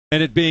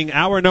And it being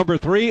hour number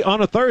 3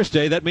 on a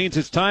Thursday, that means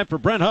it's time for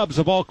Brent Hubbs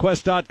of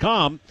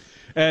AllQuest.com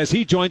as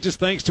he joins us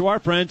thanks to our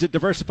friends at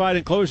Diversified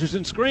Enclosures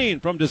and Screen.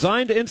 From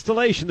design to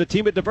installation, the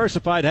team at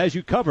Diversified has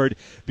you covered.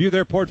 View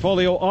their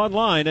portfolio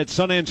online at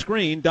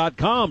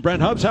sunandscreen.com.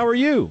 Brent Hubbs, how are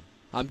you?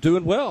 I'm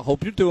doing well.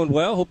 Hope you're doing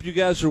well. Hope you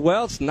guys are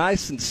well. It's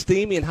nice and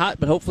steamy and hot,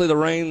 but hopefully the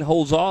rain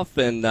holds off.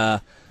 And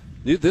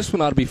this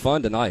one ought to be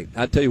fun tonight.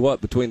 I tell you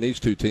what, between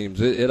these two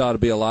teams, it ought to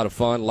be a lot of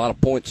fun. A lot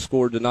of points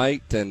scored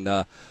tonight,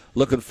 and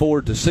looking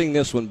forward to seeing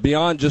this one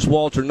beyond just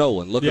Walter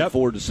Nolan. Looking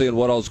forward to seeing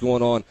what all's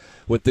going on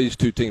with these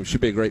two teams.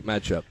 Should be a great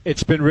matchup.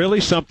 It's been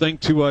really something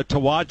to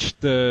watch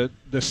the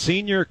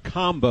senior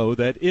combo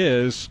that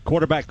is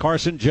quarterback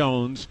Carson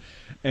Jones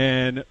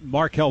and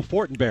Markel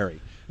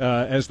Fortenberry.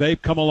 As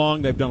they've come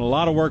along, they've done a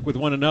lot of work with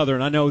one another,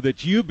 and I know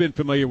that you've been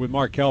familiar with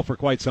Markel for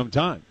quite some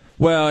time.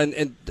 Well,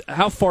 and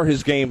how far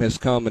his game has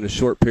come in a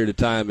short period of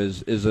time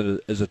is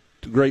a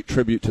great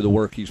tribute to the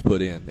work he's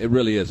put in. It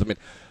really is. I mean,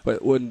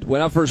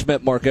 when I first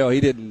met Markel,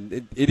 he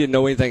didn't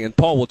know anything, and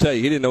Paul will tell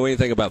you he didn't know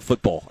anything about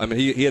football. I mean,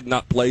 he had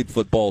not played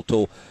football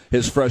till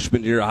his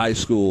freshman year of high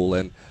school,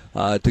 and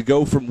to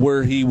go from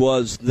where he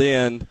was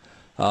then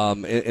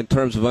in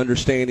terms of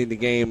understanding the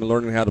game and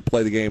learning how to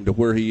play the game to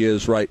where he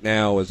is right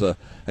now as a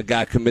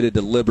guy committed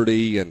to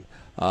Liberty and.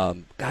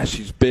 Gosh,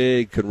 he's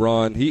big, can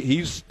run.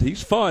 He's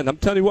fun. I'm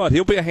telling you what,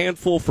 he'll be a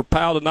handful for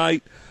Powell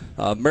tonight.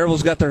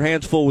 Maryville's got their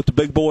hands full with the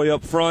big boy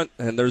up front,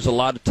 and there's a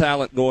lot of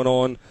talent going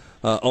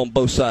on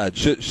both sides.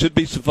 Should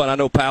be some fun. I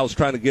know Powell's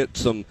trying to get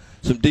some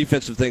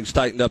defensive things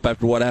tightened up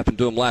after what happened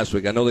to him last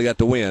week. I know they got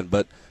the win,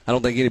 but I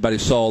don't think anybody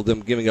saw them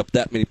giving up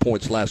that many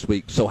points last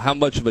week. So how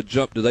much of a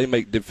jump do they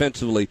make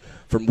defensively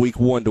from week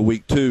 1 to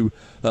week 2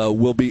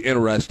 will be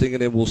interesting,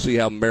 and then we'll see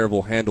how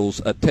Maryville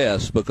handles a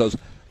test because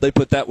they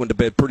put that one to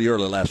bed pretty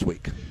early last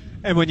week.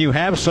 And when you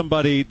have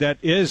somebody that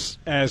is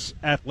as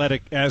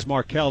athletic as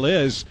Markel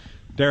is,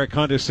 Derek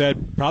Hunt has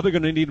said probably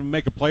going to need to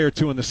make a play or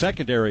two in the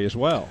secondary as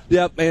well.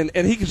 Yep, and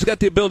he's got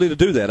the ability to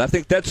do that. I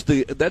think that's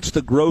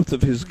the growth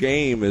of his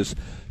game is,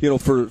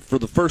 for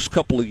the first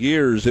couple of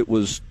years it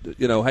was,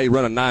 hey,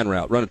 run a 9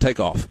 route, run a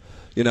takeoff,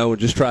 and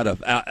just try to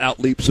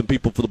out-leap some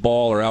people for the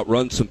ball or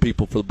outrun some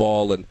people for the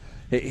ball. And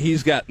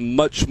he's got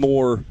much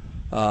more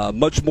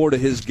to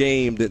his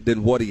game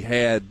than what he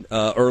had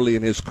early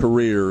in his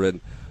career.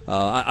 And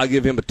I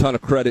give him a ton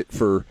of credit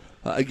for,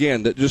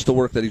 again, just the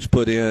work that he's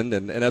put in,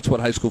 and that's what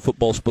high school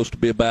football is supposed to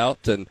be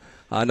about. And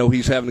I know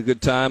he's having a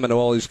good time. I know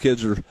all these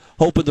kids are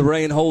hoping the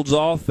rain holds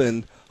off,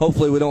 and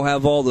hopefully we don't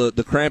have all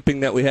the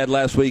cramping that we had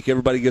last week.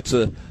 Everybody gets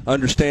a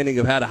understanding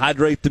of how to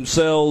hydrate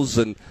themselves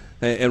and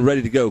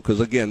ready to go because,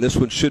 again, this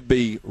one should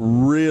be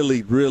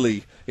really,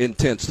 really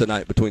intense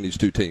tonight between these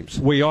two teams.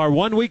 We are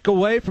 1 week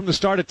away from the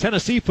start of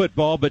Tennessee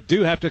football, but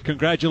do have to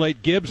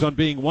congratulate Gibbs on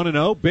being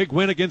 1-0. Big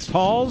win against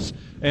Halls.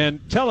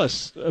 And tell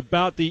us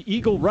about the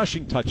Eagle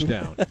rushing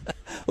touchdown.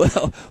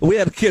 Well, we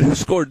had a kid who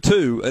scored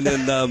 2, and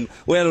then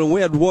we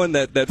had one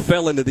that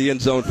fell into the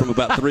end zone from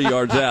about 3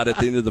 yards out at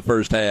the end of the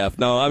first half.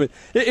 No, I mean,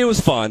 it was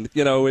fun,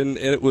 and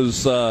it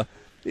was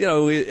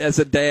as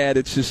a dad,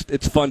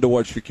 it's fun to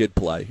watch your kid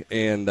play,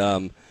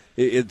 and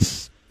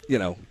it's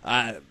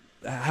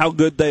how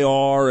good they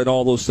are and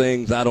all those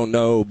things, I don't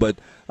know, but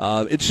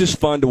it's just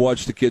fun to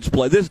watch the kids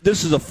play.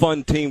 This is a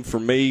fun team for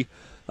me,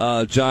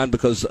 John,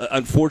 because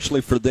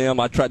unfortunately for them,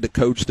 I tried to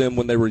coach them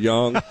when they were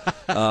young.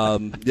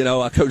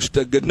 I coached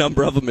a good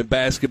number of them in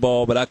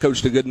basketball, but I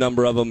coached a good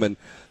number of them in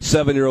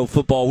 7-year-old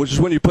football, which is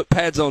when you put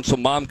pads on so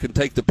mom can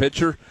take the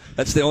picture.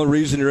 That's the only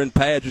reason you're in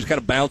pads. You're just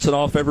kind of bouncing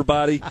off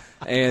everybody.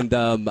 And,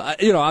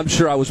 I'm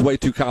sure I was way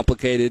too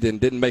complicated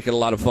and didn't make it a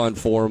lot of fun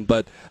for them.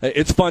 But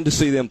it's fun to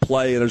see them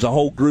play, and there's a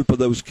whole group of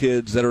those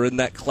kids that are in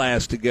that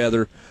class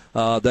together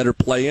that are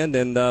playing.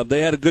 And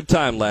they had a good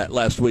time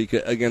last week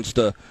against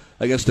a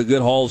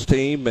good Halls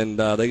team, and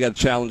they got a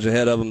challenge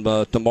ahead of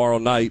them tomorrow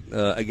night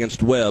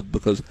against Webb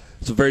because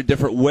it's a very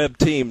different Webb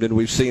team than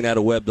we've seen out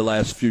of Webb the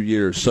last few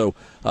years. So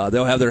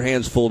they'll have their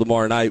hands full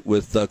tomorrow night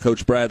with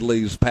Coach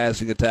Bradley's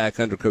passing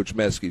attack under Coach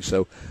Meskey.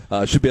 So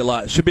should be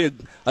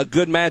a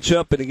good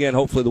matchup, and again,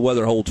 hopefully the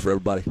weather holds for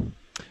everybody.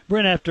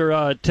 Brent,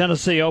 after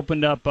Tennessee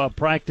opened up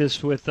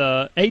practice with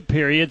 8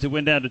 periods, it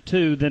went down to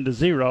 2, then to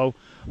 0.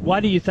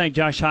 Why do you think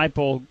Josh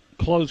Heupel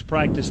closed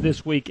practice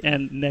this week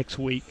and next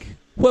week?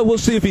 Well, we'll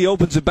see if he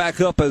opens it back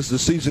up as the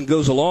season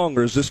goes along,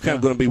 or is this kind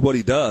of going to be what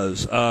he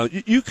does?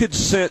 You could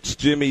sense,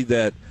 Jimmy,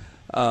 that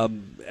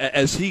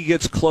as he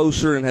gets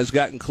closer and has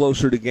gotten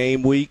closer to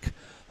game week,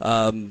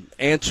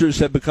 answers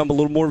have become a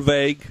little more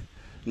vague,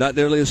 not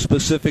nearly as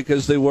specific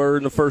as they were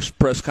in the first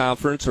press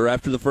conference or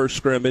after the first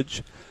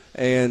scrimmage.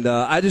 And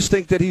I just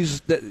think that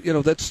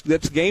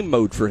that's game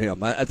mode for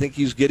him. I think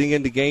he's getting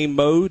into game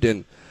mode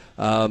and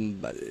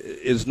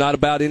is not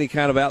about any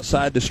kind of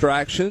outside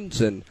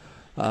distractions. And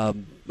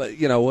but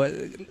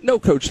no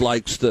coach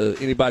likes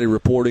anybody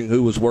reporting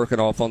who was working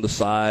off on the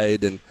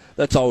side, and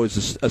that's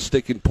always a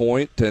sticking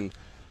point. And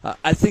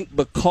I think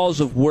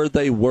because of where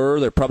they were,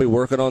 they're probably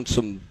working on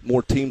some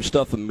more team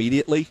stuff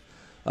immediately.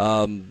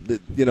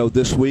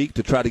 This week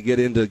to try to get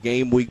into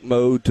game week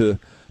mode to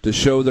to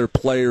show their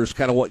players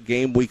kind of what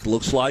game week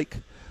looks like.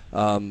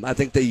 I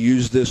think they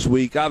use this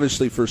week,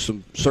 obviously, for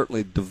some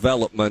certainly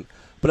development,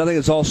 but I think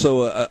it's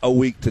also a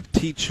week to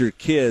teach your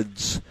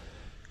kids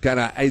kind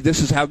of, hey,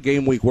 this is how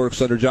game week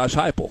works under Josh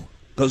Heupel,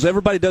 because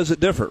everybody does it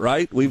different,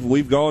 right?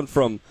 We've gone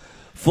from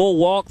full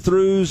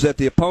walkthroughs at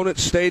the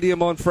opponent's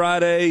stadium on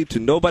Friday to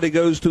nobody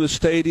goes to a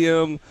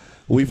stadium.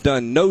 We've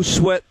done no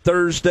sweat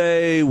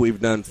Thursday.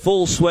 We've done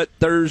full sweat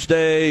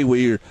Thursday.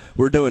 We're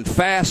doing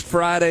fast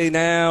Friday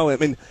now. I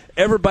mean,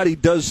 everybody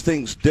does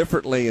things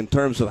differently in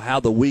terms of how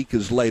the week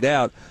is laid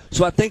out.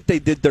 So I think they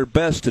did their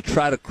best to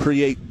try to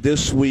create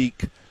this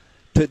week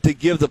to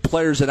give the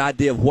players an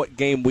idea of what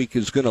game week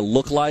is going to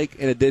look like,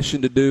 in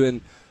addition to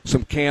doing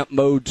some camp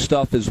mode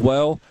stuff as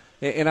well.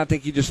 And I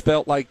think he just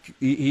felt like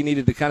he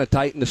needed to kind of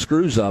tighten the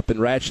screws up and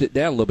ratchet it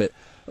down a little bit.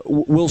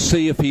 We'll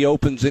see if he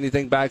opens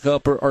anything back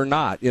up or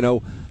not. You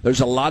know, there's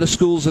a lot of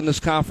schools in this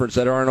conference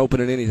that aren't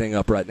opening anything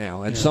up right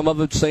now. And some of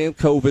them saying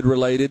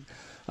COVID-related.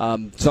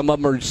 Some of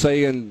them are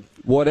saying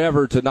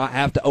whatever to not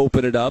have to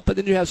open it up. But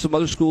then you have some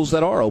other schools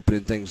that are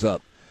opening things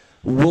up.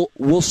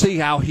 We'll see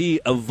how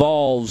he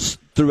evolves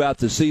throughout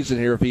the season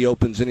here, if he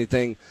opens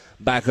anything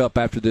back up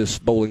after this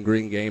Bowling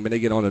Green game and they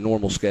get on a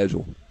normal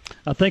schedule.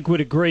 I think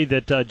we'd agree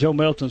that Joe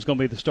Milton's going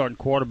to be the starting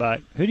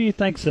quarterback. Who do you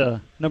think's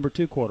number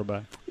 2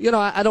 quarterback? You know,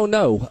 I don't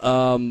know.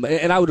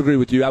 And I would agree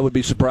with you. I would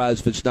be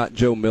surprised if it's not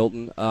Joe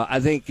Milton. I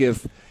think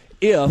if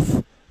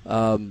Josh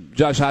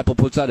Heupel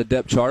puts out a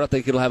depth chart, I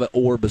think it'll have an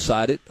or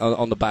beside it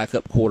on the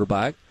backup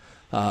quarterback.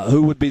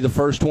 Who would be the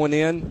first one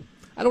in?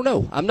 I don't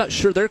know. I'm not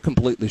sure they're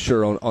completely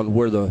sure on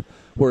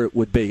where it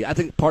would be. I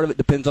think part of it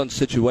depends on the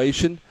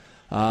situation,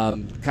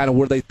 kind of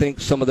where they think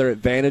some of their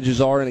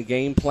advantages are in a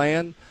game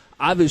plan.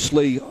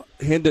 Obviously,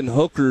 Hendon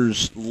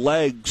Hooker's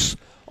legs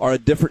are a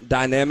different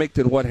dynamic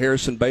than what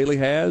Harrison Bailey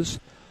has.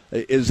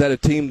 Is that a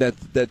team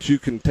that you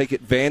can take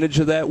advantage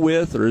of that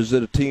with, or is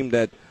it a team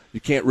that you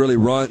can't really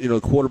run, the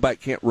quarterback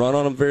can't run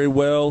on them very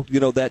well,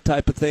 that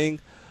type of thing?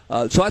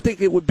 So I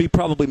think it would be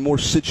probably more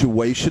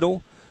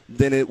situational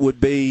than it would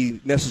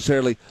be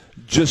necessarily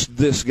just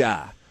this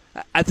guy.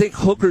 I think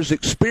Hooker's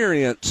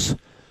experience,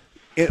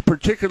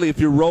 particularly if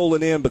you're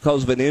rolling in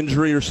because of an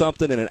injury or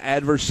something in an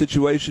adverse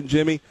situation,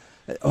 Jimmy,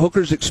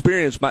 Hooker's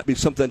experience might be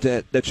something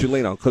that you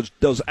lean on,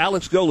 because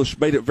Alex Golesh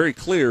made it very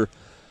clear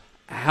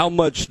how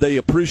much they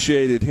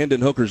appreciated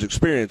Hendon Hooker's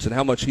experience and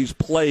how much he's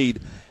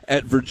played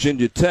at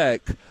Virginia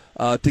Tech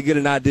to get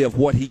an idea of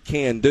what he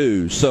can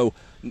do. So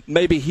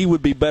maybe he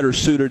would be better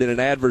suited in an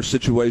adverse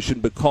situation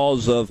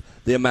because of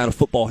the amount of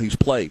football he's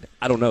played.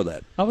 I don't know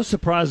that. I was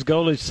surprised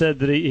Golesh said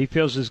that he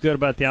feels as good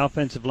about the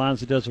offensive line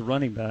as he does a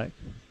running back.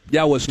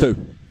 Yeah, I was too.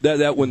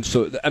 That one.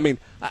 So I mean,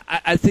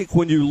 I think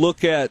when you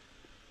look at,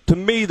 to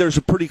me, there's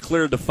a pretty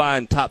clear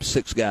defined top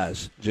 6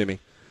 guys, Jimmy.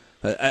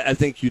 I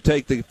think you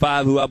take the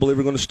 5 who I believe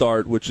are going to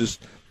start, which is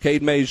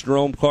Cade Mays,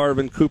 Jerome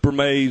Carvin, Cooper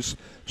Mays,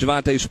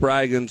 Javante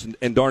Spraggins,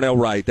 and Darnell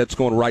Wright. That's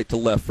going right to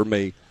left for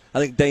me. I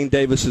think Dane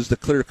Davis is the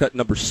clear-cut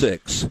number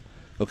 6.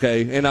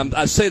 Okay, and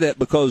I say that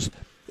because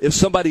if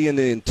somebody in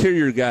the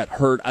interior got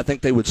hurt, I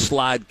think they would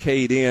slide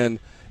Cade in,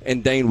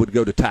 and Dane would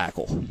go to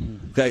tackle.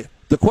 Okay,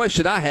 the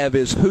question I have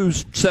is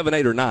who's 7,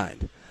 8, or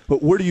 9?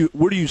 But where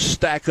do you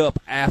stack up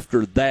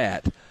after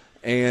that?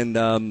 And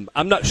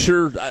I'm not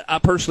sure. I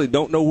personally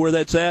don't know where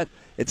that's at.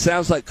 It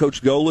sounds like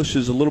Coach Golesh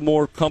is a little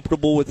more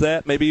comfortable with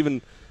that. Maybe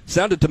even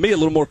sounded to me a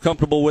little more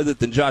comfortable with it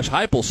than Josh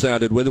Heupel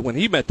sounded with it when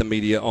he met the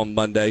media on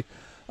Monday.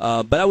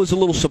 But I was a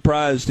little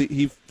surprised.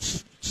 He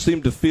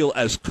seemed to feel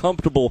as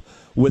comfortable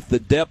with the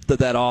depth of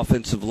that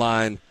offensive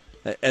line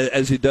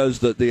as he does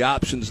the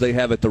options they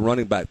have at the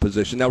running back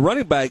position. Now,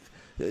 running back,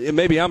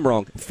 maybe I'm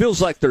wrong, it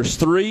feels like there's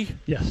 3.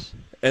 Yes.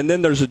 And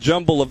then there's a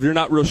jumble of you're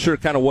not real sure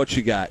kind of what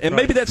you got. And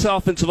maybe that's the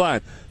offensive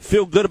line.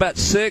 Feel good about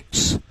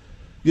 6,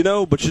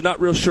 but you're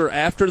not real sure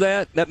after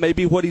that. That may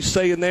be what he's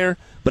saying there.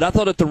 But I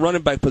thought at the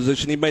running back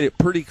position he made it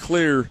pretty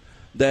clear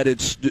that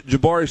it's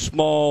Jabari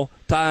Small,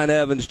 Tyon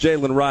Evans,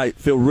 Jalen Wright.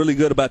 Feel really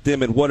good about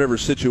them in whatever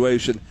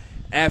situation.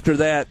 After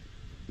that,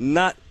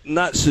 not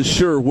so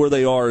sure where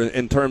they are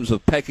in terms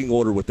of pecking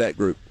order with that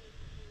group.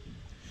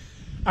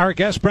 Our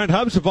guest, Brent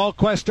Hubbs of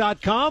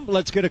AllQuest.com.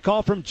 Let's get a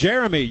call from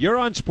Jeremy. You're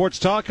on Sports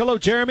Talk. Hello,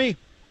 Jeremy.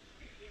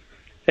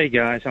 Hey,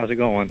 guys. How's it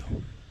going?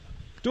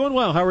 Doing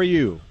well. How are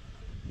you?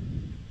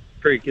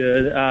 Pretty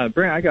good.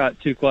 Brent, I got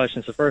 2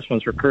 questions. The first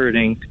one's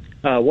recruiting.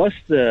 What's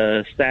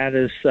the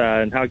status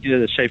and how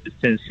good a shape is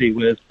Tennessee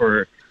with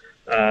for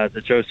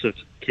the Joseph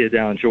kid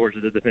down in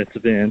Georgia, the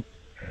defensive end?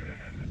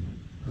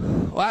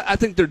 Well, I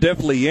think they're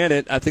definitely in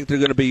it. I think they're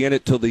going to be in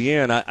it till the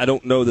end. I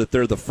don't know that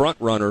they're the front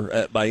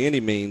runner by any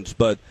means,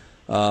 but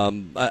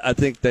I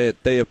think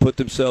that they have put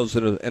themselves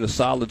in a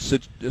solid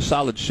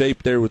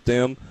shape there with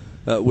him,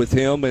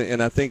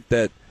 and I think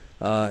that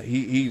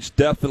he's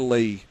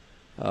definitely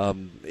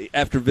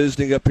after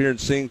visiting up here and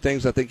seeing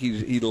things, I think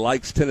he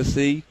likes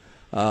Tennessee.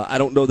 I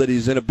don't know that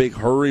he's in a big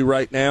hurry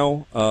right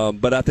now,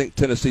 but I think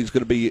Tennessee's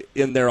going to be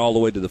in there all the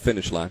way to the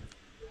finish line.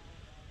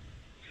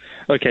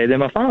 Okay, then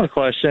my final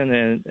question,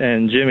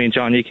 and Jimmy and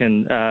John, you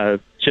can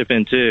chip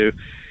in too,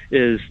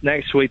 is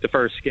next week, the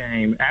first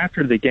game.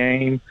 After the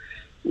game,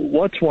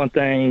 what's one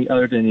thing,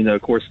 other than,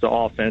 of course, the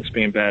offense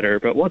being better,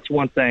 but what's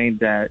one thing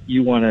that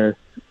you want to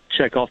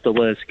check off the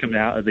list coming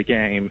out of the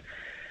game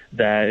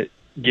that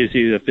gives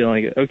you the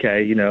feeling,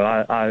 okay,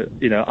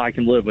 I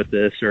can live with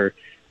this, or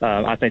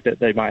I think that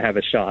they might have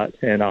a shot?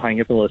 And I'll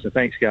hang up and listen.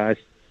 Thanks, guys.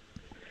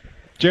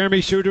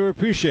 Jeremy Shooter,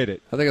 appreciate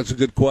it. I think that's a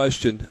good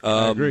question.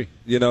 I agree.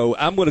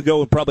 I'm going to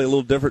go in probably a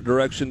little different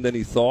direction than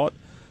he thought,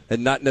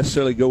 and not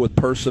necessarily go with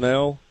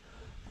personnel.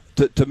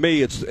 To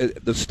me, it's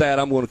the stat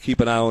I'm going to keep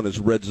an eye on is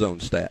red zone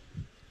stat.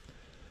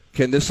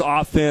 Can this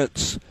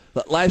offense?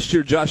 Last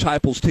year, Josh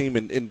Heupel's team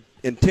in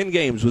 10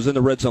 games was in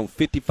the red zone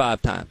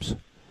 55 times.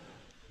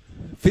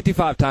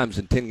 55 times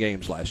in 10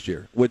 games last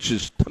year, which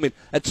is,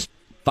 that's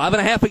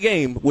 5.5 a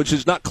game, which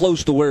is not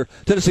close to where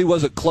Tennessee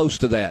wasn't close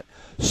to that.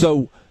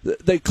 So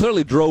they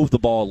clearly drove the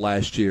ball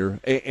last year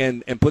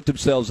and put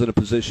themselves in a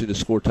position to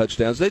score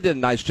touchdowns. They did a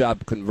nice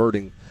job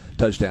converting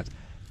touchdowns.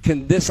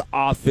 Can this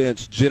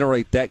offense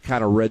generate that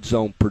kind of red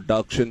zone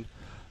production?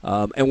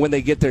 And when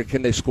they get there,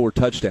 can they score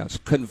touchdowns?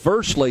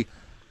 Conversely,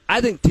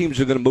 I think teams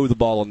are going to move the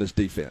ball on this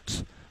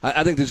defense.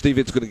 I think this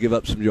defense is going to give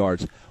up some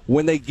yards.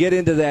 When they get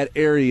into that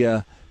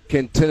area,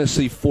 can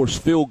Tennessee force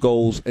field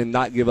goals and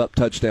not give up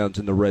touchdowns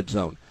in the red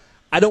zone?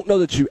 I don't know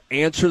that you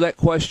answer that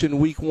question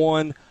week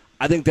one.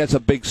 I think that's a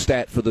big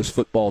stat for this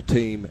football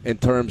team in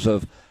terms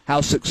of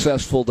how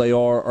successful they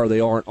are or they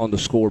aren't on the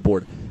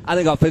scoreboard. I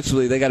think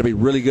offensively they got to be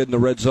really good in the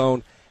red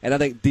zone, and I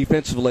think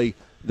defensively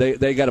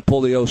they got to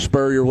pull the old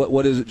Spurrier.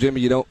 What is it, Jimmy?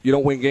 You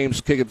don't win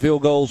games kicking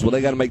field goals. Well, they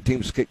got to make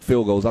teams kick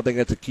field goals. I think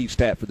that's a key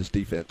stat for this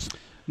defense.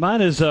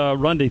 Mine is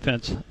run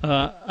defense.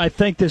 I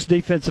think this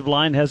defensive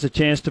line has a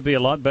chance to be a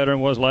lot better than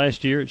it was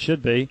last year. It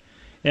should be.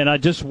 And I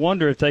just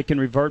wonder if they can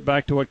revert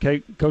back to what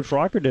Coach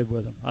Rocker did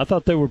with them. I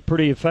thought they were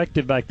pretty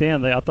effective back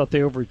then. I thought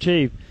they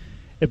overachieved.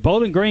 If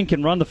Bowling Green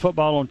can run the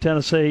football on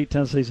Tennessee,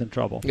 Tennessee's in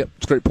trouble. Yep,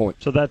 it's a great point.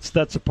 So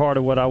that's a part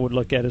of what I would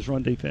look at as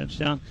run defense.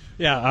 John?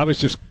 Yeah, I was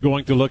just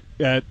going to look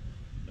at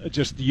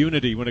just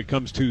unity when it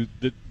comes to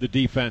the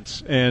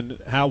defense and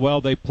how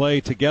well they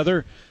play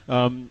together.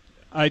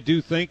 I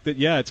do think that,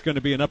 it's going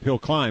to be an uphill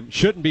climb.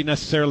 Shouldn't be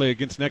necessarily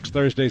against next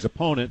Thursday's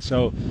opponent,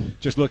 so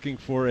just looking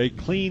for a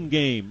clean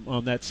game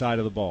on that side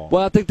of the ball.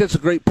 Well, I think that's a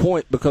great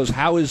point, because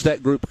how is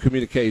that group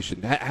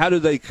communication? How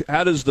does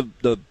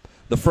the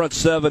front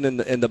seven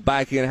and the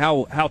back end,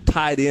 how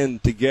tied in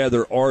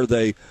together are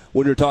they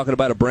when you're talking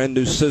about a brand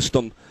new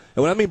system?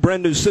 And when I mean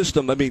brand new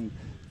system, I mean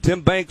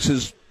Tim Banks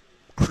has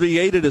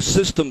created a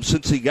system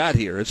since he got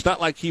here. It's not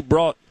like he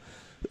brought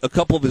a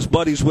couple of his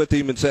buddies with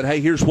him and said, hey,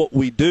 here's what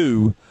we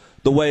do,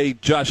 the way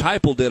Josh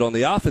Heupel did on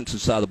the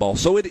offensive side of the ball.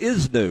 So it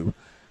is new.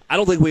 I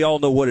don't think we all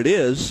know what it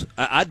is.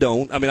 I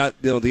don't.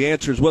 The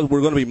answer is, well,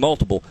 we're going to be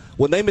multiple.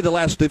 Well, name me the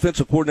last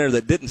defensive coordinator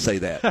that didn't say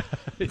that.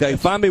 Okay,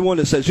 find me one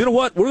that says, you know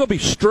what, we're going to be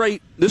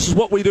straight. This is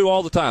what we do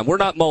all the time. We're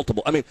not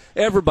multiple.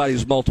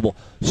 Everybody's multiple.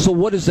 So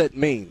what does that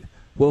mean?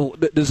 Well,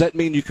 does that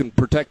mean you can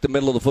protect the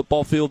middle of the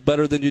football field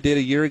better than you did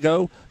a year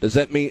ago? Does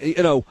that mean,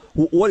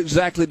 what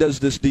exactly does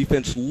this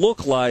defense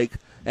look like?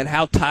 And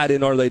how tied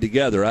in are they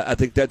together? I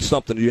think that's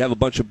something. You have a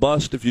bunch of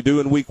busts if you do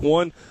in week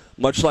one,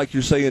 much like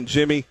you're saying,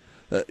 Jimmy,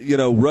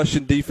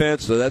 rushing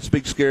defense, so that's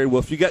big scary. Well,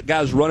 if you got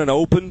guys running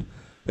open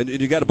and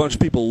you got a bunch of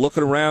people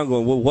looking around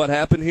going, well, what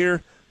happened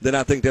here? Then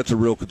I think that's a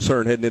real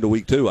concern heading into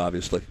week two,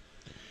 obviously.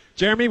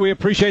 Jeremy, we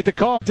appreciate the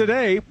call.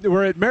 Today,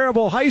 we're at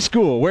Marable High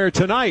School, where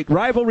tonight,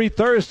 Rivalry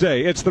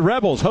Thursday, it's the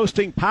Rebels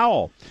hosting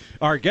Powell.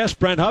 Our guest,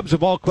 Brent Hubbs of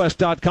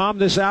AllQuest.com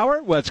this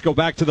hour. Let's go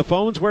back to the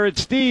phones, where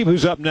it's Steve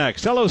who's up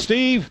next. Hello,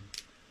 Steve.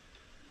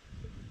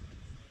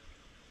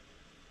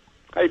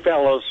 Hey,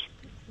 fellas.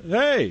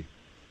 Hey.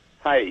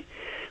 Hey.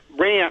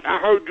 Brent, I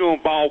heard you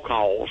on ball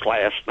calls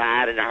last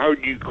night, and I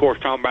heard you, of course,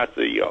 talking about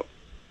the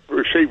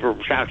receiver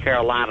from South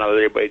Carolina that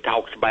everybody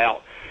talks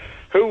about.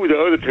 Who were the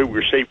other two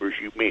receivers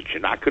you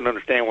mentioned? I couldn't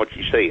understand what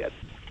you said.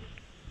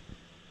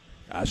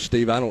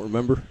 Steve, I don't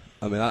remember.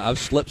 I've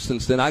slept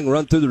since then. I can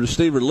run through the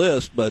receiver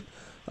list, but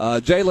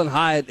Jalen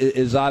Hyatt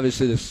is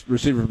obviously the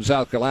receiver from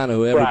South Carolina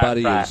who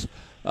everybody is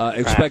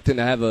expecting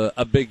to have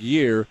a big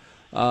year.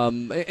 I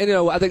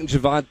think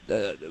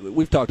Javon,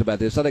 we've talked about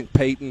this. I think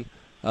Peyton,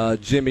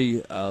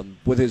 Jimmy,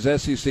 with his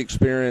SEC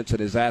experience and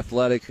his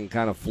athletic and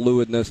kind of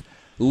fluidness,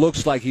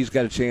 looks like he's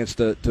got a chance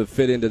to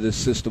fit into this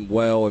system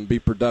well and be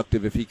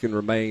productive if he can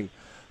remain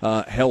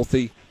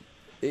healthy.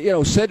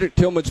 Cedric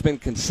Tillman's been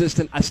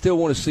consistent. I still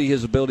want to see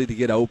his ability to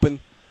get open.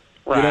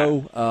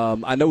 Right.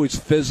 I know he's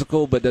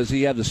physical, but does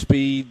he have the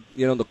speed,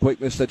 the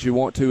quickness that you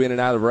want to in and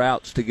out of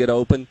routes to get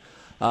open?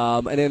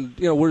 And then,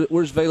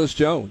 where's Velus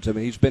Jones?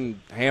 He's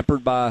been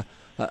hampered by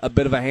a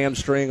bit of a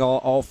hamstring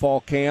all fall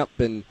camp,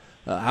 and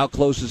how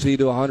close is he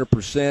to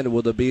 100%?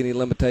 Will there be any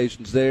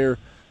limitations there?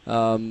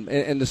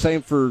 And the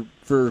same for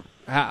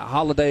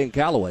Holiday and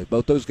Callaway.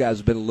 Both those guys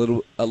have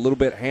been a little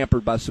bit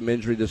hampered by some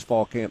injury this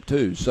fall camp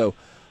too. So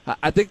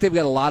I think they've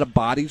got a lot of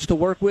bodies to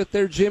work with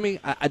there, Jimmy.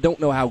 I don't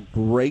know how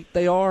great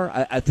they are.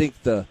 I think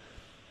the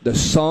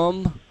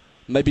sum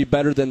may be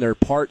better than their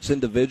parts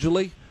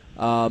individually.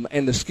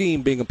 and the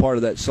scheme being a part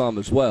of that some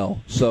as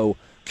well. So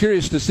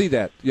curious to see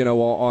that,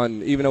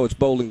 on even though it's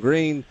Bowling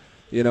Green,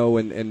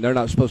 and they're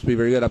not supposed to be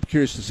very good. I'm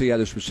curious to see how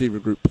this receiver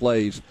group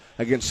plays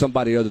against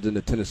somebody other than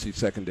the Tennessee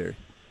secondary.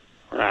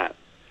 Right.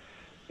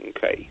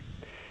 Okay.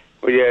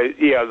 Well,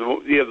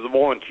 the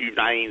ones you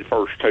named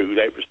first two,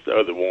 that was the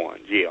other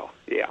ones. Yeah.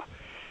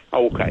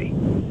 Okay.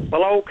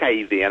 Well,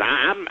 okay then.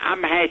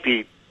 I'm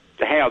happy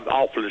to have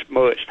awful as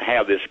much to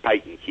have this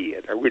Peyton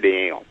kid. I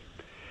really am.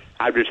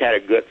 I've just had a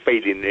gut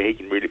feeling that he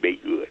can really be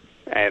good,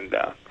 and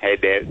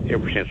had that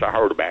ever since I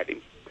heard about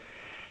him.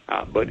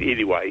 But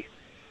anyway,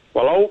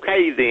 well,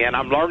 okay then.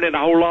 I'm learning a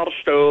whole lot of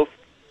stuff.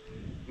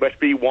 Must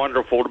be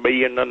wonderful to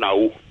be in the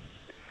know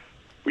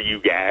for you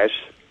guys.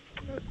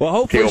 Well,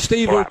 hopefully,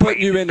 Steve, we're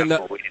putting you in the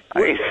know.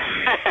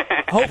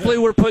 Hopefully,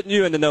 we're putting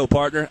you in the know,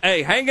 partner.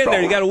 Hey, hang in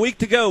there. You got a week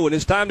to go, and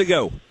it's time to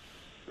go.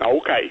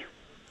 Okay.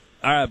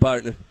 All right,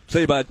 partner.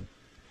 See you, bud.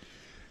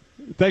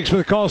 Thanks for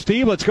the call,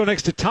 Steve. Let's go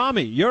next to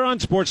Tommy. You're on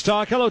Sports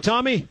Talk. Hello,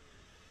 Tommy.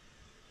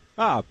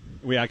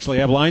 We actually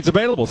have lines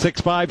available.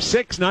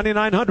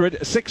 656-9900,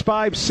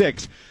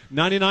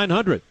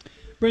 656-9900.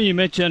 Brent, you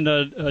mentioned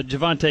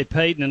Javante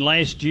Payton, and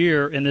last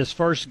year in his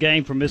first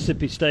game for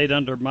Mississippi State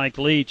under Mike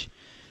Leach,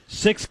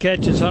 6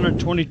 catches,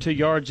 122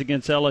 yards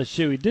against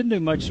LSU. He didn't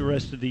do much the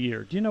rest of the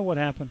year. Do you know what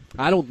happened?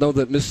 I don't know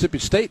that Mississippi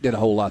State did a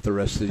whole lot the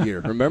rest of the year.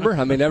 Remember?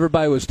 I mean,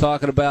 everybody was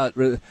talking about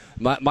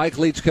Mike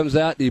Leach comes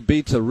out and he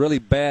beats a really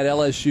bad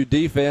LSU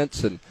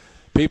defense, and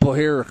people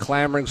here are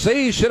clamoring,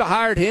 see, you should have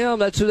hired him.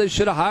 That's who they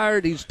should have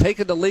hired. He's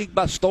taken the league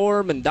by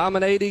storm and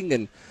dominating,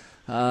 and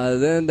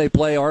then they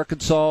play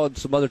Arkansas and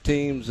some other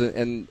teams,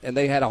 and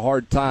they had a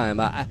hard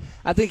time.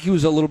 I think he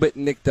was a little bit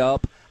nicked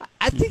up.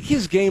 I think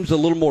his game's a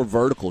little more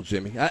vertical,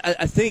 Jimmy.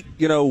 I think,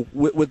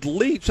 with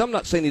Leach, I'm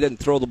not saying he doesn't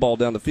throw the ball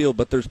down the field,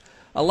 but there's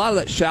a lot of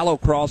that shallow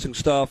crossing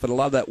stuff and a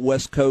lot of that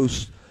West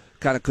Coast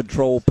kind of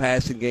control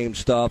passing game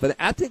stuff. And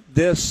I think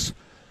this,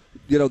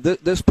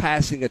 this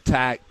passing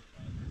attack,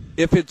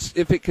 if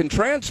it can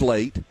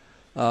translate,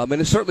 and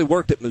it certainly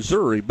worked at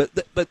Missouri, but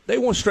they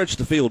want to stretch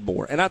the field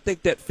more. And I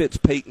think that fits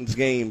Peyton's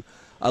game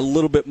a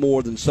little bit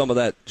more than some of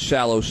that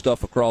shallow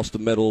stuff across the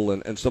middle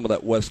and some of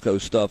that West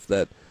Coast stuff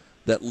that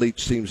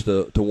Leach seems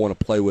to want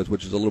to play with,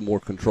 which is a little more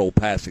controlled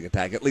passing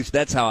attack. At least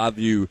that's how I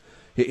view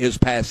his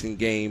passing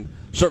game.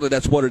 Certainly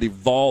that's what it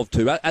evolved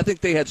to. I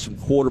think they had some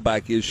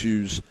quarterback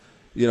issues,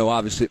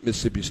 obviously at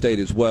Mississippi State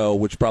as well,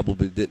 which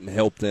probably didn't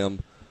help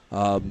them.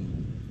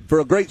 For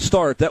a great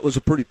start, that was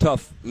a pretty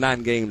tough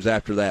 9 games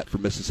after that for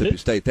Mississippi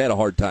State. They had a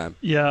hard time.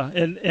 Yeah,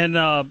 and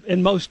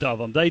in most of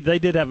them. They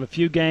did have a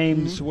few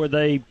games where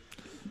they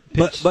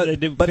pitched, but they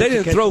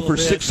didn't throw for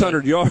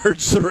 600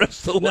 yards the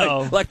rest of the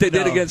way like they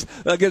did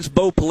against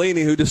Bo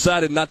Pelini, who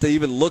decided not to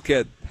even look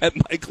at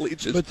Mike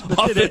Leach's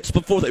offense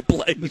before they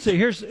played. But see,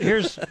 here's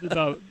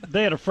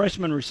they had a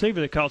freshman receiver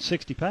that caught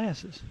 60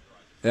 passes.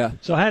 Yeah.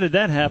 So how did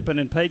that happen?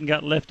 And Peyton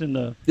got left in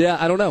the. Yeah,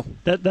 I don't know.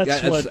 I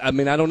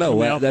don't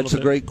know. That's a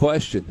great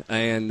question,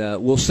 and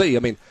we'll see. I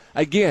mean,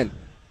 again,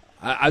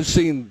 I've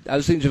seen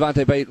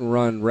Javante Payton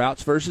run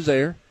routes versus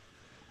air.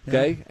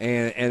 Okay, yeah.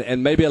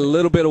 and maybe a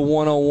little bit of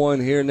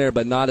one-on-one here and there,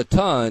 but not a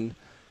ton.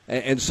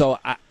 And so,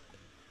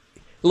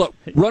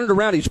 running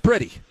around, he's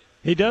pretty.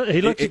 He does.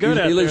 He looks good out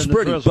there. He looks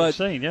pretty, but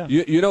yeah.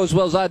 you know as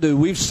well as I do,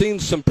 we've seen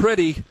some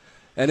pretty.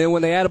 And then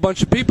when they add a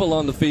bunch of people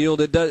on the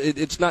field,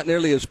 it's not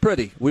nearly as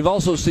pretty. We've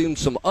also seen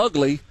some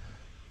ugly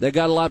that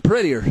got a lot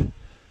prettier.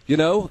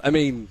 I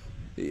mean,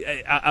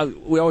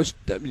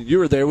 you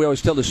were there. We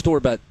always tell the story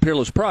about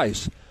Peerless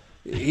Price.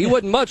 He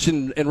wasn't much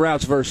in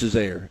routes versus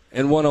air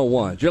and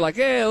 1-on-1s. You're like,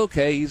 yeah,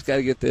 okay, he's got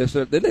to get this.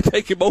 Then they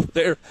take him over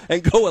there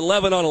and go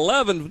 11 on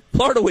 11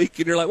 Florida week,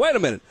 and you're like, wait a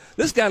minute,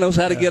 this guy knows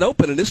how to get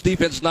open, and this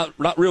defense is not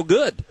real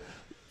good.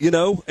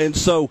 And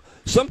so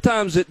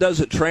sometimes it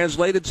doesn't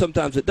translate it,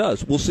 sometimes it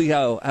does. We'll see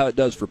how it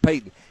does for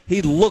Peyton.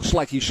 He looks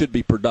like he should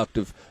be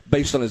productive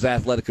based on his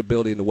athletic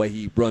ability and the way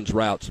he runs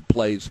routes and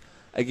plays.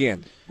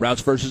 Again, routes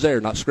versus air,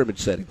 not scrimmage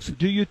settings.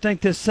 Do you think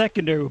this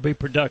secondary will be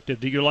productive?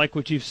 Do you like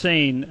what you've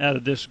seen out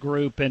of this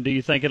group, and do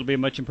you think it'll be a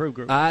much improved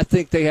group? I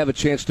think they have a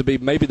chance to be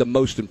maybe the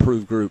most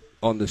improved group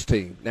on this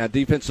team. Now,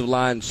 defensive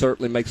line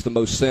certainly makes the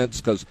most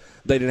sense because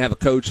they didn't have a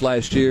coach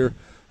last year.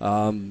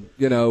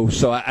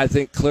 So I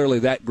think clearly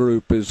that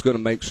group is going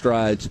to make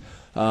strides.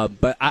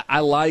 But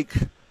I like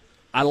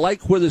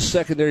where the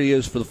secondary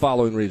is for the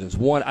following reasons.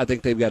 One, I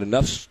think they've got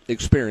enough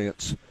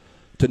experience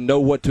to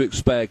know what to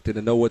expect and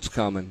to know what's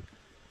coming.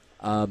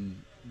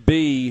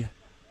 B,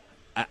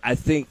 I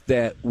think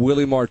that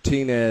Willie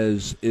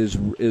Martinez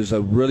is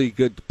a really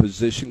good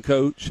position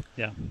coach.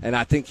 Yeah. And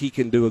I think he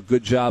can do a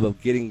good job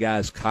of getting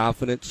guys'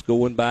 confidence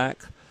going back.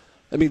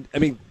 I mean,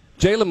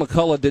 Jalen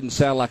McCullough didn't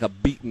sound like a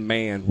beaten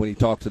man when he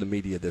talked to the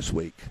media this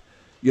week,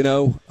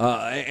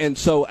 and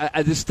so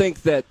I just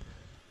think that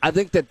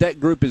that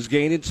group is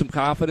gaining some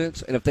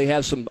confidence, and if they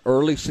have some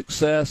early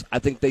success, I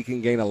think they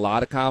can gain a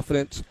lot of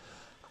confidence.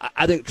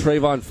 I think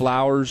Trayvon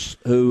Flowers,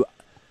 who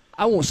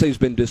I won't say he's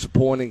been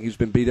disappointing. He's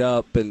been beat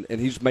up, and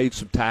he's made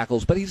some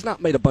tackles, but he's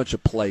not made a bunch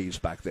of plays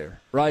back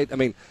there, right? I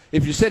mean,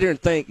 if you sit here and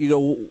think,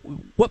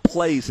 what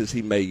plays has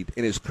he made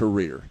in his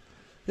career?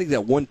 I think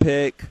that one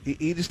pick,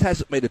 he just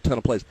hasn't made a ton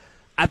of plays.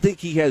 I think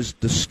he has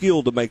the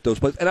skill to make those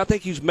plays, and I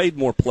think he's made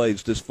more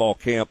plays this fall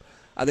camp.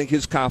 I think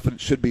his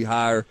confidence should be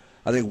higher.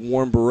 I think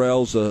Warren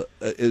Burrell's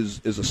is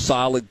a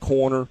solid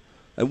corner,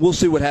 and we'll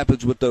see what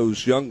happens with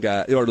those young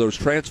guys or those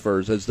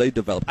transfers as they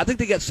develop. I think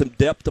they got some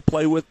depth to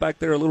play with back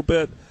there a little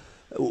bit.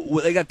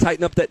 They got to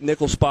tighten up that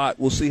nickel spot.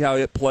 We'll see how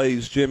it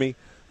plays, Jimmy.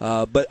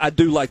 But I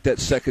do like that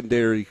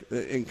secondary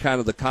in kind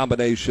of the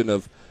combination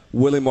of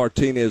Willie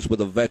Martinez with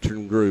a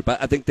veteran group.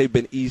 I think they've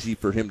been easy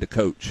for him to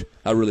coach.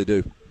 I really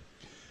do.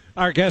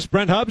 Our guest,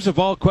 Brent Hubbs of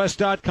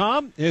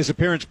VolQuest.com. His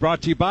appearance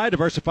brought to you by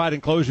Diversified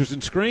Enclosures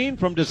and Screen.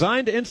 From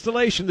design to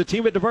installation, the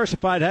team at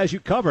Diversified has you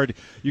covered.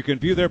 You can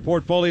view their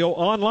portfolio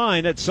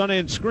online at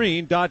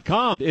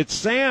sunandscreen.com. It's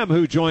Sam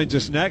who joins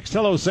us next.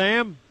 Hello,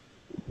 Sam.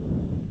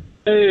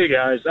 Hey,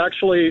 guys.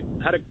 Actually,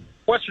 had a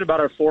question about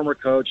our former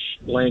coach,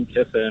 Lane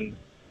Kiffin.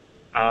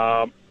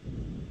 I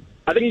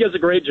think he does a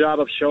great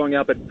job of showing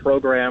up at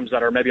programs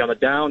that are maybe on the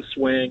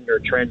downswing or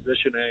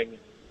transitioning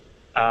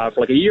for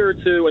like a year or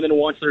two, and then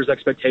once there's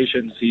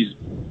expectations, he's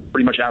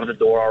pretty much out of the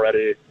door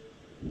already.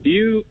 Do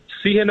you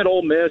see him at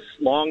Ole Miss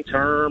long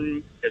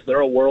term? Is there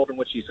a world in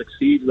which he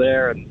succeeds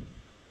there and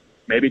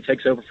maybe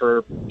takes over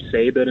for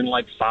Saban in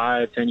like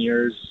 5-10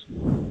 years?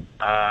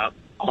 I'll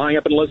hang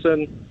up and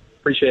listen.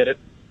 Appreciate it.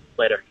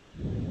 Later.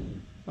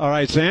 All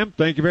right, Sam.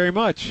 Thank you very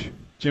much.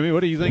 Jimmy,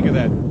 what do you think of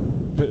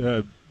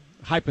that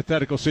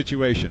hypothetical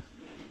situation?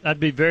 I'd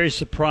be very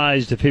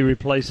surprised if he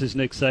replaces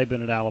Nick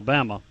Saban at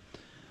Alabama.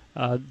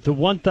 The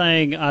one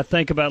thing I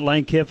think about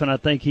Lane Kiffin, I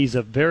think he's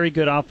a very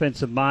good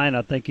offensive mind.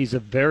 I think he's a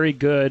very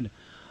good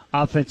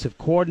offensive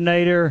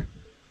coordinator.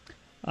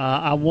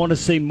 I want to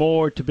see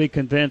more to be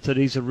convinced that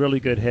he's a really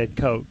good head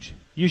coach.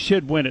 You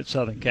should win at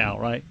Southern Cal,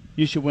 right?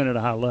 You should win at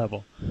a high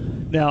level.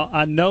 Now,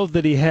 I know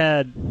that he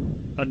had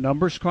a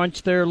numbers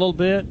crunch there a little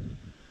bit,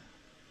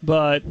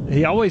 but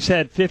he always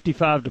had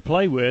 55 to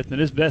play with,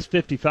 and his best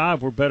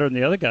 55 were better than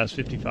the other guy's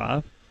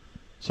 55.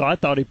 So I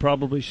thought he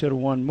probably should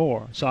have won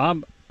more. So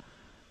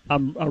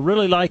I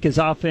really like his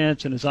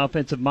offense and his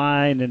offensive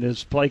mind and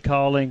his play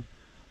calling.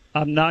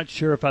 I'm not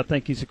sure if I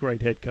think he's a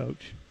great head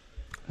coach.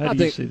 How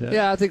do you see that?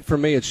 Yeah, I think for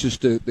me it's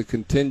just the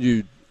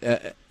continued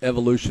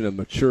evolution of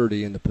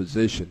maturity in the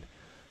position.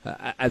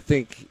 I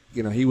think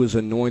he was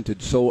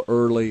anointed so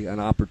early, an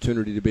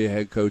opportunity to be a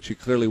head coach. He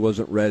clearly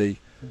wasn't ready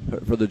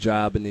for the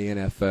job in the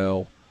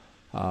NFL.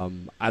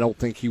 I don't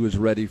think he was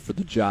ready for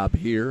the job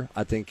here.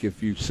 I think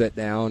if you sat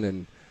down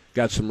and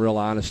got some real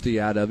honesty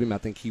out of him, I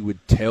think he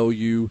would tell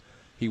you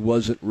he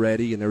wasn't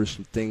ready and there were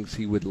some things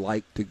he would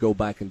like to go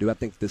back and do. I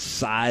think the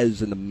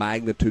size and the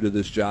magnitude of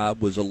this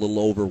job was a little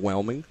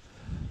overwhelming.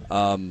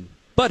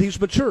 But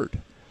he's matured.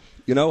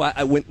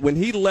 When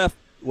he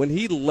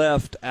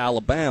left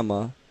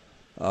Alabama,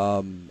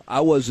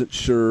 I wasn't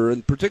sure,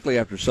 and particularly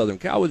after Southern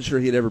Cal, I wasn't sure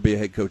he'd ever be a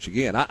head coach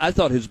again. I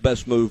thought his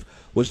best move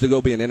was to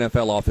go be an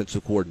NFL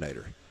offensive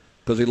coordinator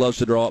because he loves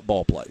to draw up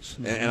ball plays.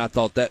 Mm-hmm. And I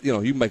thought that, you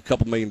can make a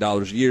couple $1 million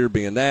a year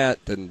being that,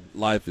 and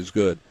life is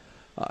good.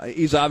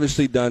 He's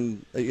obviously did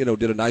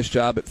a nice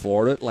job at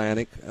Florida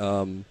Atlantic.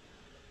 And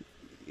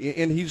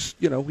he's,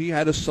 he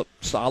had a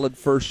solid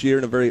first year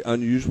and a very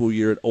unusual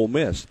year at Ole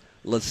Miss.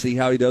 Let's see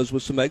how he does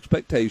with some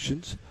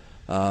expectations.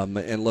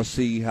 And let's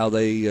see how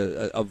they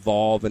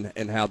evolve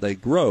and how they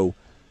grow.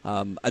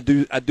 I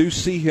do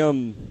see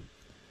him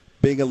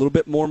being a little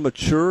bit more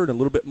mature and a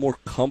little bit more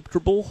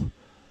comfortable.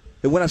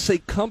 And when I say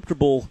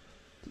comfortable,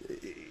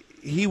 when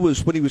he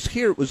was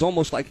here, it was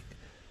almost like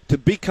to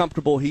be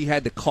comfortable, he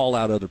had to call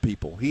out other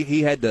people.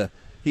 He had to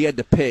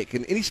pick,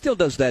 and he still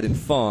does that in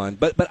fun.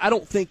 But I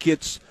don't think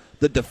it's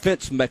the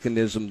defense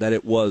mechanism that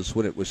it was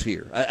when it was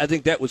here. I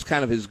think that was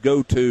kind of his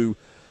go-to.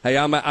 Hey,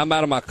 I'm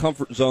out of my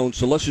comfort zone,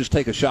 so let's just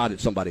take a shot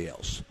at somebody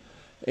else.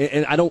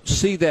 And I don't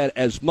see that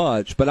as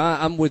much, but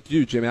I'm with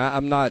you, Jimmy.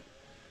 I'm not.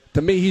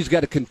 To me, he's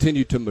got to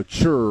continue to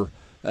mature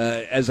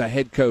as a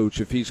head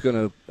coach if he's going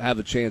to have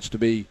a chance to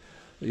be,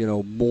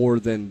 more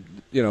than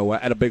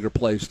at a bigger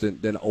place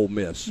than Ole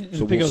Miss.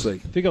 So we'll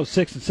see. If he goes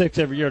 6-6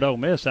 every year at Ole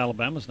Miss,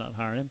 Alabama's not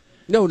hiring him.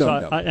 No.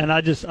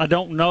 I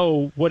don't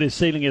know what his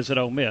ceiling is at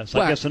Ole Miss.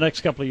 I guess the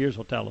next couple of years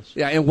will tell us.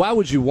 Yeah, and why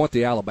would you want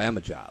the Alabama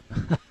job?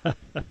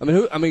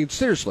 I mean,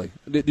 seriously,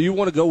 do you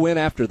want to go in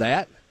after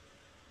that?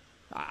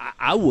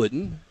 I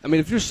wouldn't. I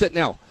mean, if you're sitting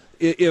now,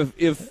 if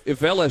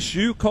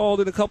LSU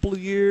called in a couple of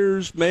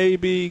years,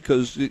 maybe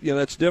because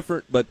that's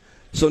different. But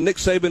so Nick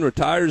Saban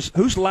retires,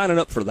 who's lining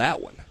up for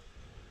that one?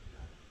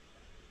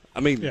 I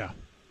mean, yeah.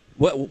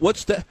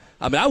 What's that?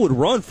 I mean, I would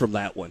run from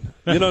that one.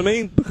 You know what I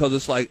mean? Because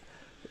it's like.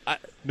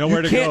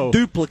 Nowhere to go. You can't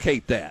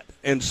duplicate that.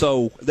 And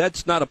so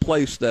that's not a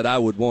place that I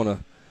would want to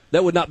 –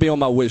 that would not be on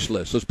my wish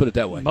list. Let's put it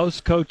that way.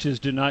 Most coaches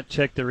do not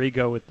check their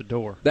ego at the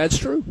door. That's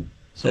true.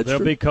 So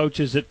there'll be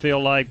coaches that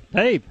feel like,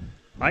 hey,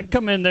 I can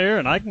come in there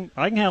and I can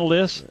handle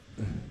this.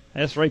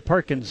 That's Ray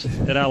Perkins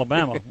at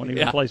Alabama when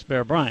he replaced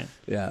Bear Bryant.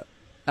 Yeah.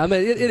 I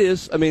mean, it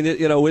is. I mean,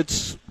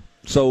 it's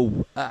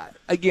so.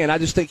 Again, I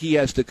just think he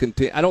has to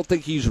continue. I don't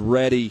think he's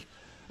ready.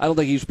 I don't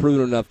think he's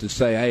proven enough to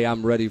say, "Hey,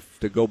 I'm ready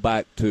to go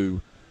back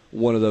to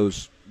one of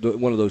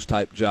those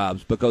type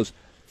jobs." Because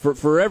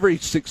for every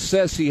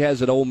success he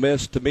has at Ole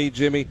Miss, to me,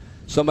 Jimmy,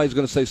 somebody's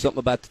going to say something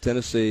about the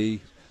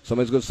Tennessee.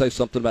 Somebody's going to say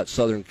something about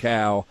Southern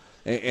Cal,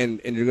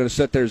 and you're going to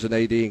sit there as an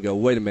AD and go,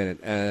 "Wait a minute,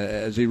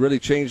 has he really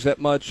changed that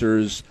much, or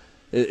is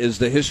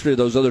the history of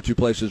those other two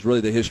places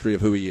really the history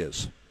of who he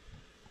is?"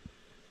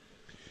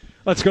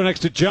 Let's go next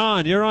to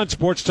John. You're on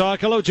Sports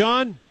Talk. Hello,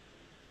 John.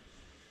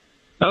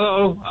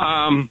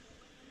 Hello.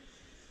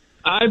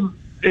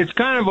 It's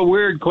kind of a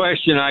weird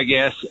question, I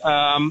guess.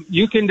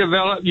 You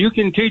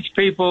can teach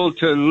people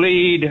to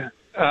lead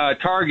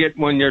target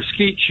when they're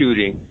skeet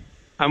shooting.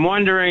 I'm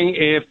wondering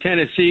if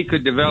Tennessee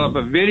could develop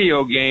a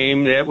video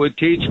game that would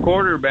teach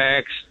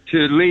quarterbacks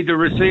to lead the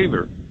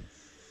receiver.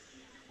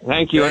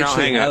 Thank you, and I'll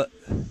hang up.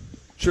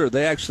 Sure,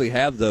 they actually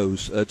have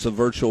those. It's a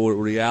virtual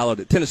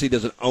reality. Tennessee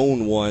doesn't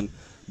own one,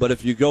 but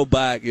if you go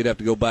back, you'd have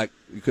to go back.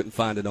 You couldn't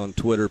find it on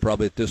Twitter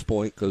probably at this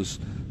point because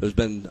there's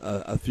been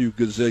a few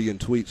gazillion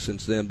tweets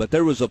since then. But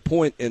there was a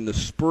point in the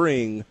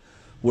spring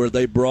where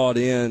they brought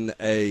in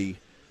a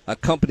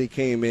company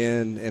came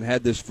in and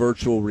had this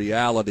virtual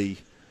reality.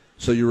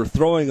 So you were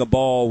throwing a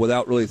ball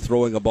without really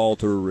throwing a ball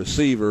to a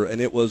receiver,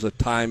 and it was a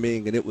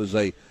timing and it was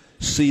a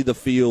see the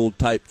field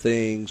type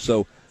thing.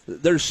 So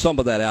there's some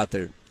of that out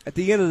there. At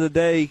the end of the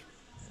day,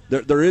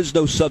 there is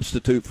no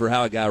substitute for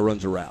how a guy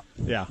runs a route.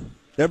 Yeah.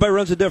 Everybody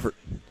runs it different.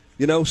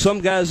 You know, some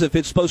guys, if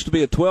it's supposed to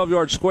be a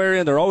 12-yard square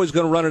in, they're always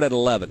going to run it at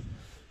 11.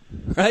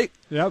 Right?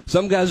 Yep.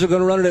 Some guys are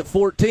going to run it at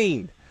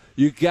 14.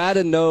 You got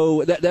to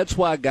know that's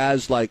why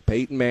guys like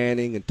Peyton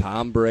Manning and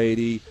Tom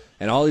Brady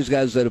and all these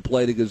guys that have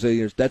played a gazillion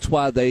years, that's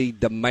why they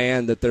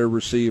demand that their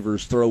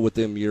receivers throw with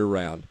them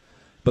year-round,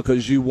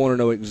 because you want to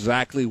know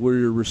exactly where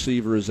your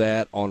receiver is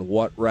at on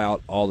what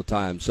route all the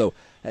time. So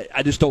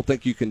I just don't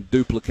think you can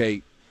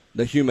duplicate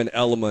the human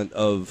element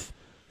of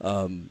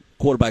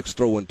quarterbacks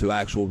throwing to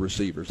actual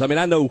receivers. I mean,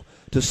 I know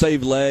to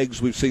save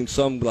legs, we've seen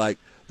some, like,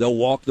 they'll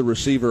walk the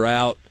receiver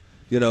out,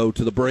 to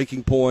the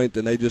breaking point,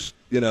 and they just,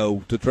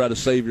 to try to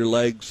save your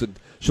legs and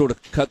sort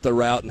of cut the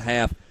route in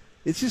half.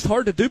 It's just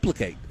hard to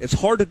duplicate. It's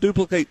hard to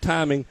duplicate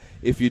timing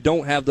if you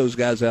don't have those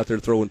guys out there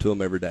throwing to them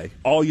every day,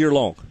 all year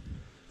long.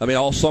 I mean,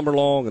 all summer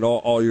long and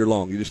all year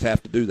long. You just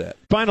have to do that.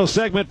 Final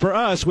segment for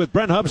us with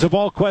Brent Hubbs of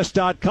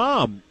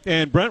VolQuest.com.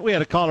 And, Brent, we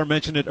had a caller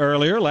mention it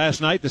earlier.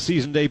 Last night, the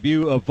season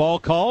debut of Vol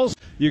Calls.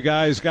 You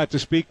guys got to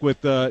speak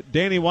with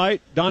Danny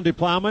White, Donde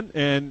Plowman,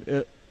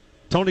 and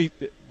Tony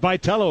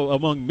Vitello,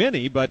 among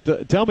many.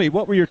 But tell me,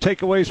 what were your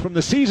takeaways from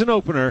the season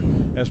opener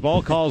as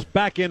Vol Calls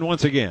back in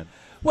once again?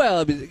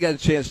 Well, I mean, I got a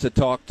chance to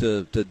talk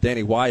to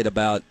Danny White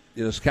about,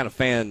 this kind of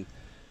fan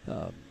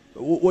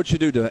what you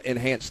do to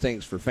enhance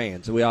things for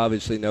fans. And we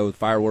obviously know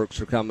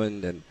fireworks are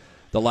coming and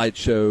the light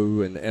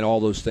show and all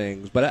those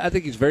things. But I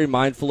think he's very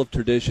mindful of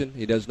tradition.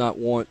 He does not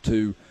want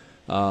to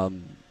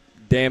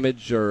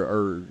damage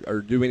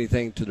or do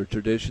anything to the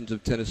traditions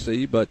of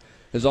Tennessee, but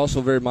is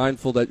also very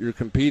mindful that you're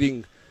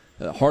competing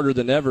harder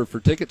than ever for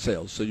ticket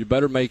sales. So you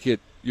better make it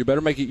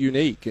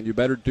unique, and you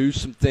better do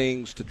some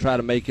things to try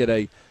to make it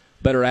a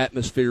better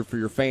atmosphere for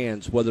your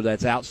fans, whether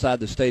that's outside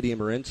the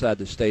stadium or inside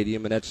the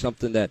stadium. And that's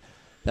something that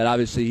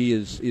obviously he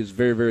is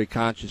very, very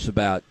conscious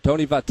about.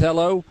 Tony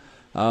Vitello,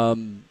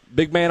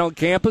 big man on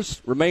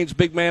campus, remains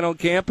big man on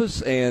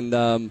campus,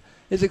 and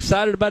is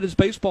excited about his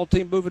baseball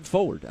team moving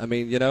forward. I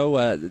mean,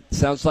 it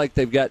sounds like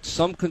they've got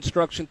some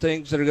construction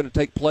things that are going to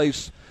take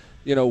place,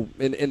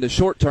 in the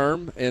short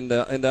term and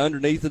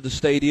underneath of the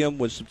stadium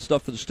with some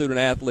stuff for the student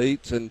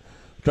athletes, and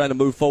trying to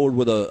move forward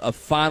with a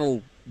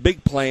final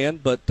big plan,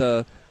 but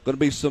going to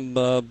be some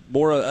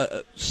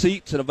more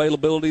seats and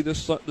availability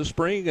this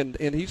spring,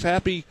 and he's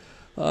happy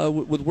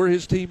with where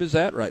his team is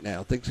at right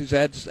now. Thinks he's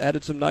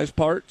added some nice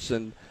parts,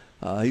 and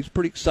he's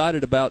pretty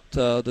excited about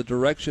the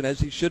direction,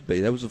 as he should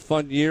be. That was a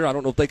fun year. I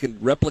don't know if they can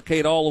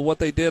replicate all of what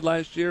they did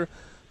last year,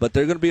 but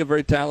they're going to be a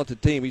very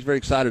talented team. He's very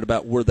excited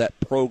about where that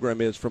program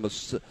is from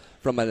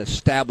an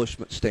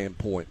establishment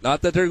standpoint.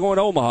 Not that they're going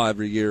to Omaha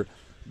every year,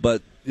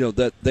 but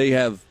that they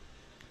have.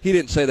 He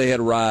didn't say they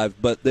had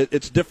arrived, but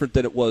it's different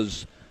than it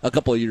was a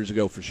couple of years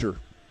ago for sure.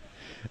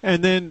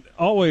 And then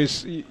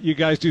always, you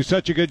guys do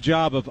such a good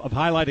job of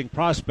highlighting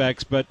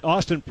prospects, but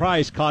Austin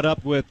Price caught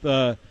up with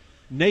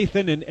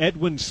Nathan and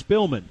Edwin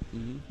Spillman,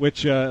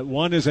 which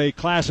one is a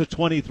class of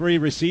 23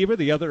 receiver,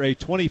 the other a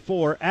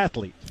 24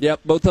 athlete.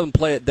 Yep, both of them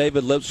play at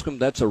David Lipscomb.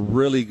 That's a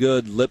really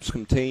good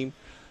Lipscomb team.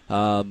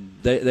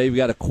 They've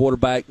got a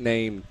quarterback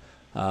named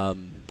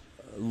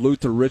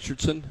Luther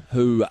Richardson,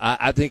 who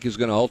I think is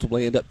going to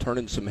ultimately end up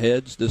turning some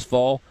heads this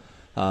fall.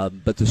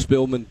 But the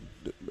Spillman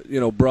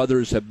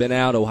brothers have been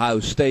out. Ohio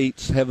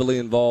State's heavily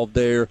involved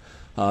there.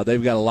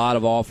 They've got a lot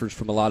of offers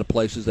from a lot of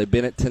places. They've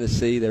been at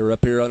Tennessee. They were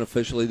up here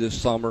unofficially this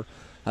summer.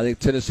 I think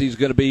Tennessee's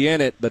going to be in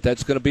it, but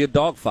that's going to be a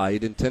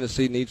dogfight. And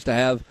Tennessee needs to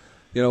have,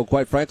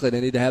 quite frankly, they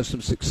need to have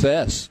some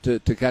success to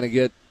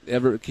kind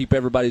of keep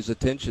everybody's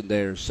attention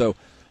there. So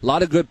A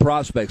lot of good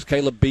prospects.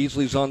 Caleb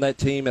Beasley's on that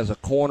team as a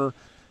corner.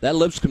 That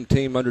Lipscomb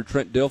team under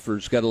Trent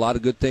Dilfer's got a lot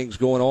of good things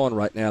going on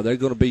right now. They're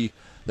going to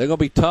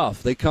be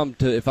tough. They come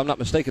to, if I'm not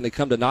mistaken, they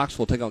come to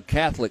Knoxville, take on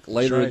Catholic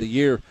later in the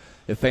year.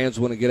 If fans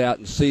want to get out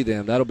and see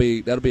them, that'll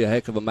be a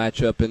heck of a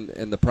matchup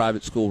in the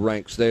private school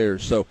ranks there.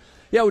 So,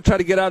 yeah, we try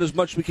to get out as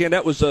much as we can.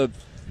 That was a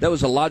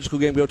logical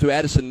game to go to.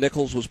 Addison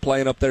Nichols was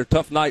playing up there.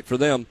 Tough night for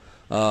them.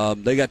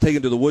 They got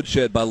taken to the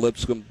woodshed by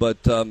Lipscomb,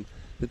 but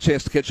the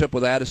chance to catch up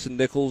with Addison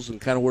Nichols and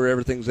kind of where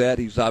everything's at.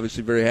 He's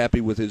obviously very happy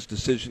with his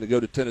decision to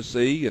go to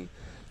Tennessee, and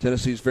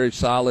Tennessee's very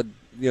solid,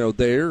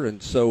 there.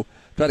 And so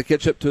try to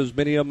catch up to as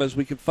many of them as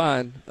we can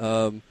find.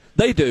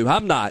 They do.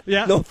 I'm not.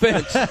 Yeah. No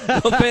offense.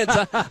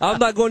 I'm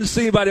not going to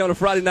see anybody on a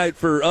Friday night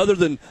for other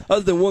than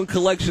one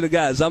collection of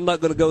guys. I'm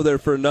not going to go there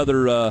for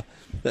another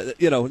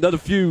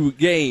few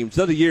games,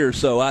 another year or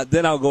so.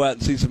 Then I'll go out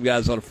and see some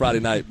guys on a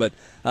Friday night. But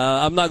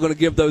I'm not going to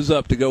give those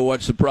up to go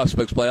watch some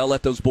prospects play. I'll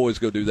let those boys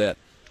go do that.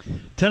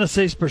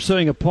 Tennessee's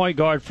pursuing a point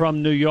guard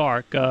from New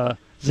York,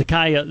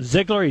 Zakiya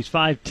Ziegler. He's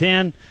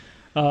 5'10".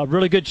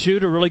 Really good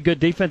shooter, really good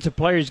defensive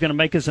player. He's going to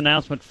make his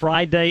announcement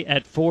Friday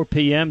at 4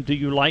 p.m. Do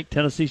you like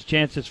Tennessee's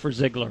chances for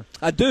Ziegler?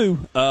 I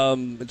do.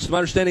 It's my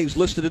understanding he's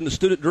listed in the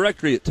student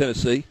directory at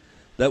Tennessee.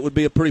 That would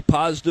be a pretty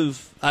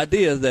positive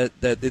idea that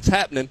it's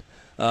happening.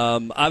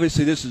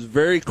 Obviously, this is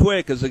very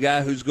quick as a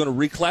guy who's going to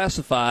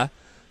reclassify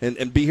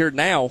and be here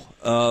now,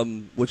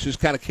 which just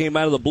kind of came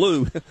out of the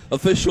blue.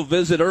 Official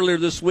visit earlier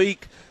this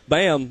week.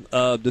 Bam,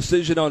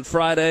 decision on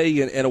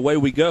Friday, and away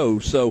we go.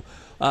 So,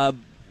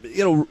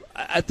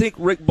 I think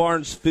Rick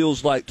Barnes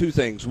feels like two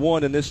things.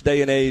 One, in this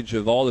day and age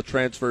of all the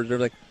transfers and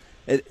everything,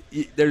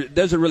 it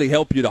doesn't really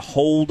help you to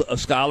hold a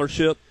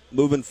scholarship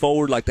moving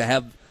forward, like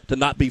to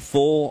not be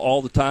full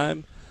all the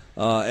time.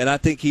 And I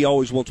think he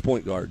always wants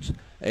point guards.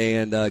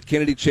 And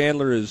Kennedy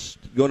Chandler is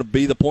going to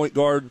be the point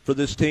guard for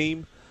this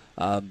team,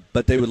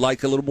 but they would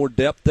like a little more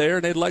depth there,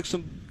 and they'd like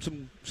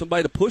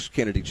somebody to push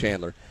Kennedy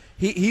Chandler.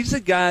 He's a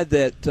guy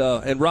that,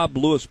 and Rob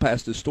Lewis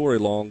passed his story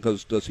along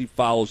because he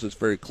follows this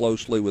very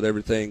closely with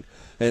everything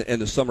in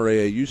the summer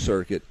AAU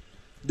circuit.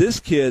 This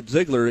kid,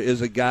 Ziegler,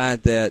 is a guy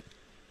that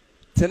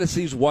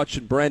Tennessee's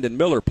watching Brandon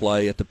Miller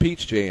play at the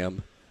Peach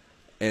Jam,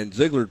 and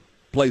Ziegler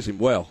plays him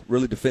well,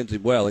 really defends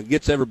him well, and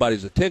gets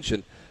everybody's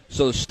attention.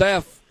 So the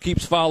staff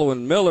keeps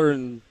following Miller,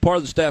 and part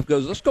of the staff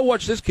goes, let's go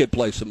watch this kid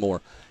play some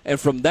more. And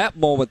from that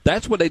moment,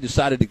 that's when they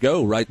decided to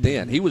go right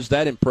then. He was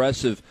that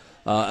impressive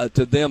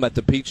to them at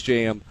the Peach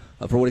Jam.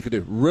 For what he could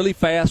do. Really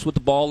fast with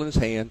the ball in his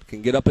hand,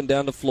 can get up and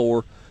down the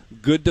floor,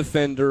 good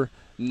defender,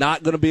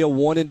 not going to be a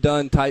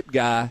one-and-done type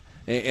guy,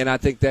 and I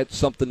think that's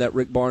something that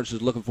Rick Barnes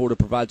is looking for, to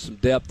provide some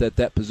depth at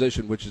that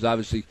position, which is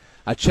obviously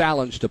a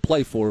challenge to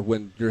play for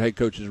when your head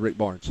coach is Rick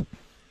Barnes.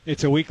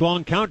 It's a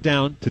week-long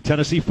countdown to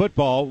Tennessee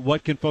football.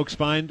 What can folks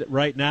find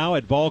right now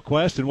at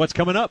VolQuest, and what's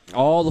coming up?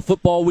 All the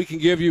football we can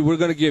give you, we're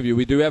going to give you.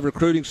 We do have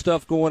recruiting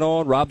stuff going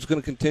on. Rob's going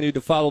to continue to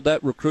follow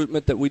that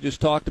recruitment that we just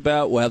talked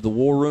about. We'll have the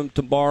War Room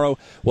tomorrow.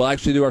 We'll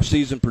actually do our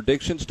season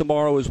predictions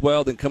tomorrow as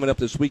well. Then coming up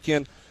this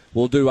weekend,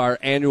 we'll do our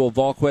annual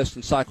VolQuest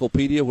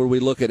Encyclopedia, where we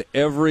look at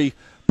every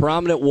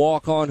prominent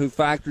walk-on who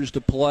factors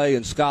to play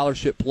and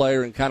scholarship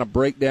player, and kind of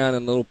break down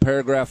in a little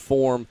paragraph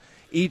form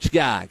each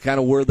guy, kind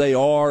of where they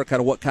are,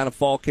 kind of what kind of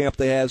fall camp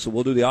they have. So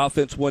we'll do the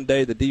offense one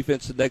day, the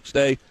defense the next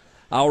day.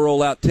 I'll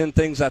roll out 10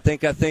 things I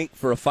think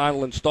for a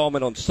final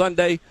installment on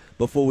Sunday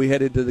before we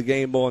head into the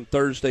game on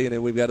Thursday. And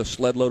then we've got a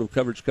sled load of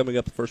coverage coming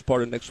up the first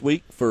part of next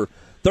week for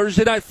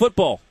Thursday Night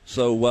Football.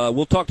 So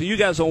we'll talk to you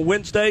guys on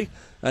Wednesday,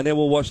 and then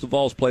we'll watch the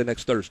Vols play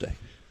next Thursday.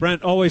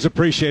 Brent, always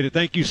appreciate it.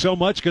 Thank you so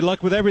much. Good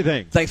luck with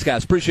everything. Thanks,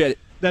 guys. Appreciate it.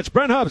 That's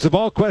Brent Hubbs of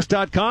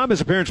VolQuest.com. His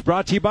appearance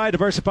brought to you by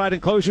Diversified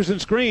Enclosures and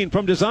Screen.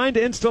 From design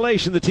to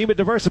installation, the team at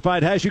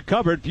Diversified has you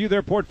covered. View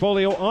their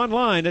portfolio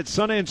online at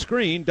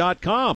sunandscreen.com.